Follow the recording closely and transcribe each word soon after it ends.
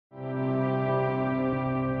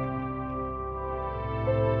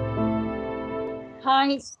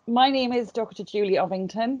Hi, my name is Dr. Julie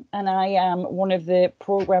Ovington, and I am one of the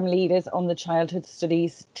programme leaders on the Childhood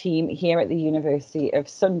Studies team here at the University of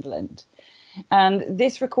Sunderland. And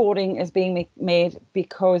this recording is being made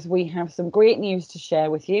because we have some great news to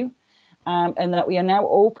share with you, and that we are now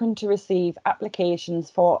open to receive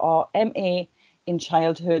applications for our MA in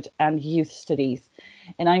Childhood and Youth Studies.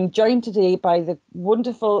 And I'm joined today by the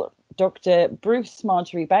wonderful Dr. Bruce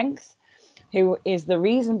Marjorie Banks, who is the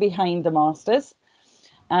reason behind the Masters.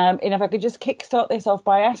 And if I could just kickstart this off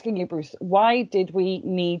by asking you, Bruce, why did we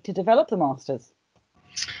need to develop the Masters?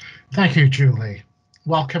 Thank you, Julie.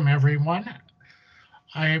 Welcome, everyone.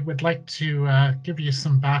 I would like to give you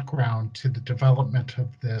some background to the development of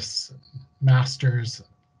this Masters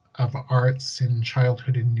of Arts in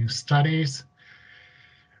Childhood and Youth Studies.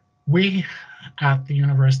 We at the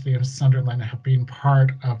University of Sunderland have been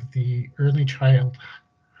part of the Early Childhood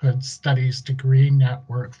Studies degree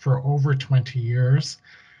network for over 20 years.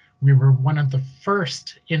 We were one of the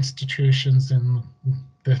first institutions in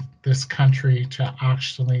this country to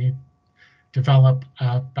actually develop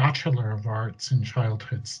a Bachelor of Arts in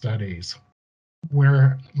Childhood Studies.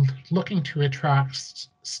 We're looking to attract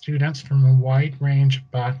students from a wide range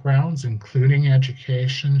of backgrounds, including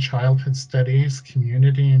education, childhood studies,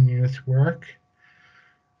 community and youth work,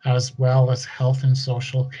 as well as health and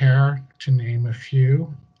social care, to name a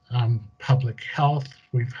few. Public health,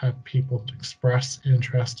 we've had people express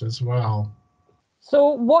interest as well. So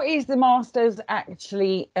what is the Masters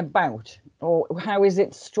actually about, or how is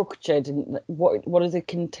it structured, and what does it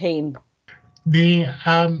contain? The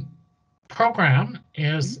program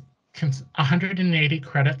is 180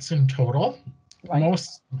 credits in total. Right.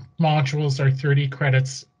 Most modules are 30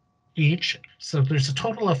 credits each. So there's a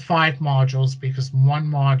total of 5 modules because one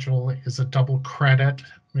module is a double credit.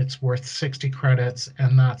 It's worth 60 credits,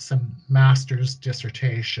 and that's a master's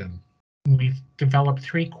dissertation. We've developed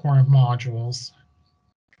 3 core modules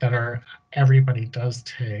that everybody does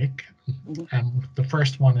take. Mm-hmm. And the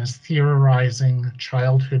first one is Theorizing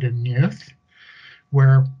Childhood and Youth,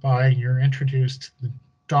 whereby you're introduced to the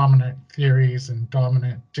dominant theories and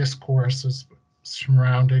dominant discourses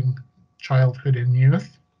surrounding childhood and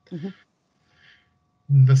youth. Mm-hmm.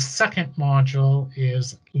 The second module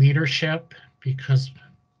is Leadership, because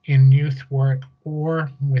in youth work or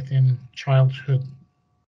within childhood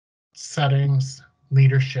settings,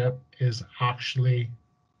 leadership is actually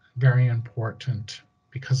very important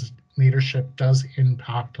because leadership does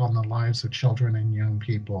impact on the lives of children and young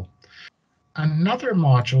people. Another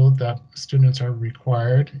module that students are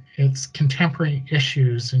required, it's Contemporary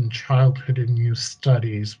Issues in Childhood and Youth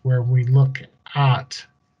Studies, where we look at,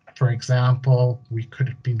 for example, we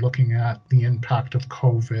could be looking at the impact of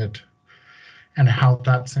COVID and how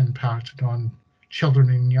that's impacted on children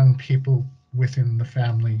and young people within the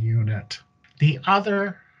family unit. The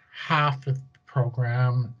other half of the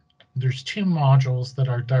program, there's 2 modules that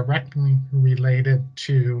are directly related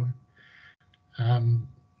to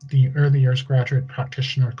the early years graduate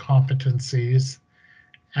practitioner competencies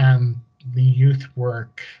and the youth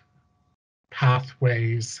work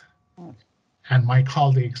pathways. And my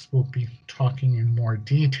colleagues will be talking in more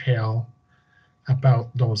detail about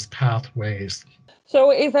those pathways.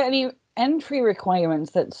 So is there any entry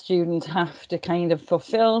requirements that students have to kind of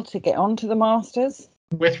fulfill to get onto the Masters?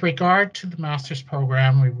 With regard to the Master's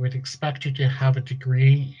program, we would expect you to have a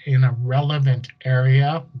degree in a relevant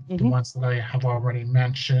area, mm-hmm. The ones that I have already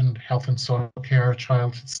mentioned, health and social care,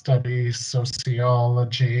 childhood studies,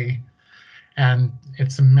 sociology, and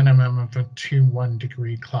it's a minimum of a 2-1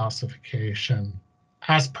 degree classification.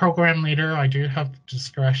 As program leader, I do have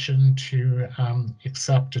discretion to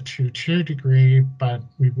accept a 2-2 degree, but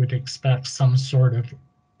we would expect some sort of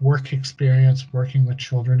work experience working with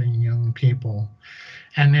children and young people.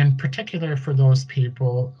 And in particular for those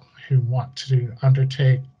people who want to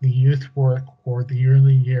undertake the youth work or the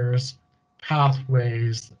early years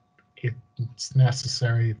pathways, it's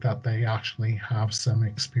necessary that they actually have some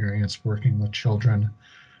experience working with children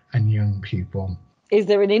and young people. Is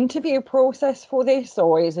there an interview process for this,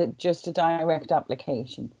 or is it just a direct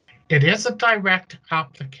application? It is a direct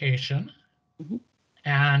application, mm-hmm.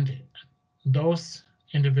 And those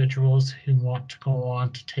individuals who want to go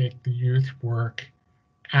on to take the youth work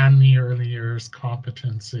and the early years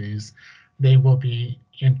competencies, they will be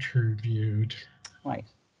interviewed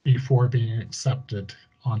before being accepted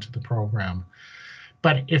onto the program.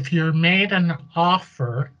 But if you're made an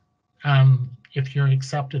offer, if you're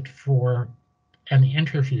accepted for an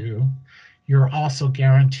interview, you're also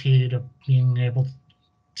guaranteed of being able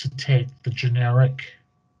to take the generic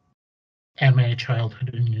MA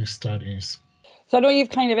Childhood and Youth Studies. So I know you've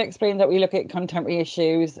kind of explained that we look at contemporary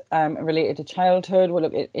issues related to childhood, we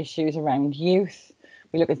look at issues around youth,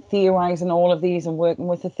 we look at theorising all of these and working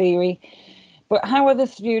with the theory. But how are the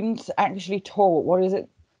students actually taught? What is it?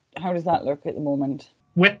 How does that look at the moment?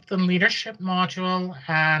 With the leadership module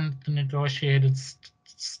and the negotiated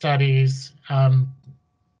studies,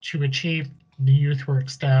 to achieve the youth work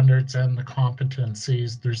standards and the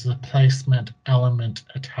competencies, there's a placement element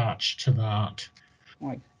attached to that.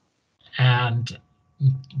 Right. And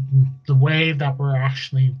the way that we're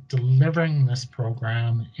actually delivering this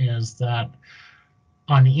program is that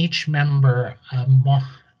on each member,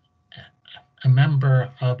 a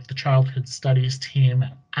member of the childhood studies team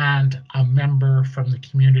and a member from the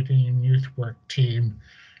community and youth work team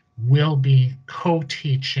will be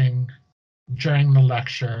co-teaching during the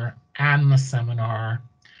lecture and the seminar.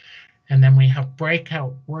 And then we have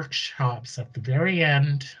breakout workshops at the very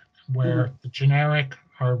end where the generic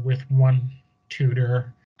are with one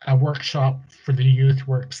tutor, a workshop for the youth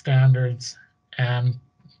work standards, and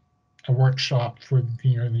a workshop for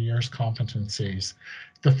the early years competencies.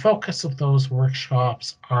 The focus of those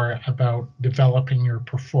workshops are about developing your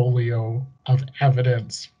portfolio of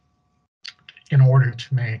evidence in order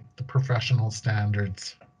to make the professional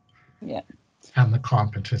standards and the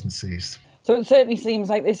competencies. So it certainly seems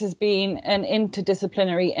like this has been an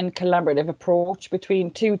interdisciplinary and collaborative approach between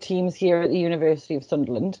two teams here at the University of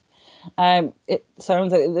Sunderland. It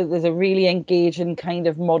sounds like there's a really engaging kind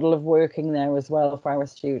of model of working there as well for our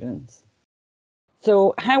students.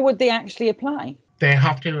 So how would they actually apply? They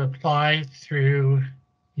have to apply through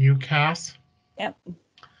UCAS. Yep.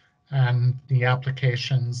 And the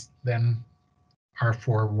applications then are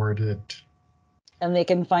forwarded. And they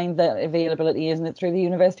can find the availability, isn't it, through the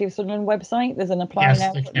University of Sunderland website? There's an apply now.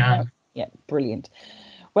 Yes, they can. Yeah, brilliant.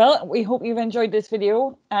 Well, we hope you've enjoyed this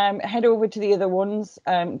video. Head over to the other ones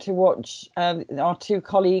to watch our two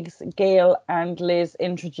colleagues, Gail and Liz,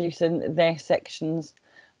 introducing their sections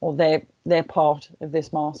or their part of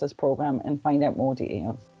this master's programme and find out more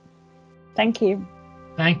details. Thank you.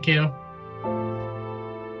 Thank you.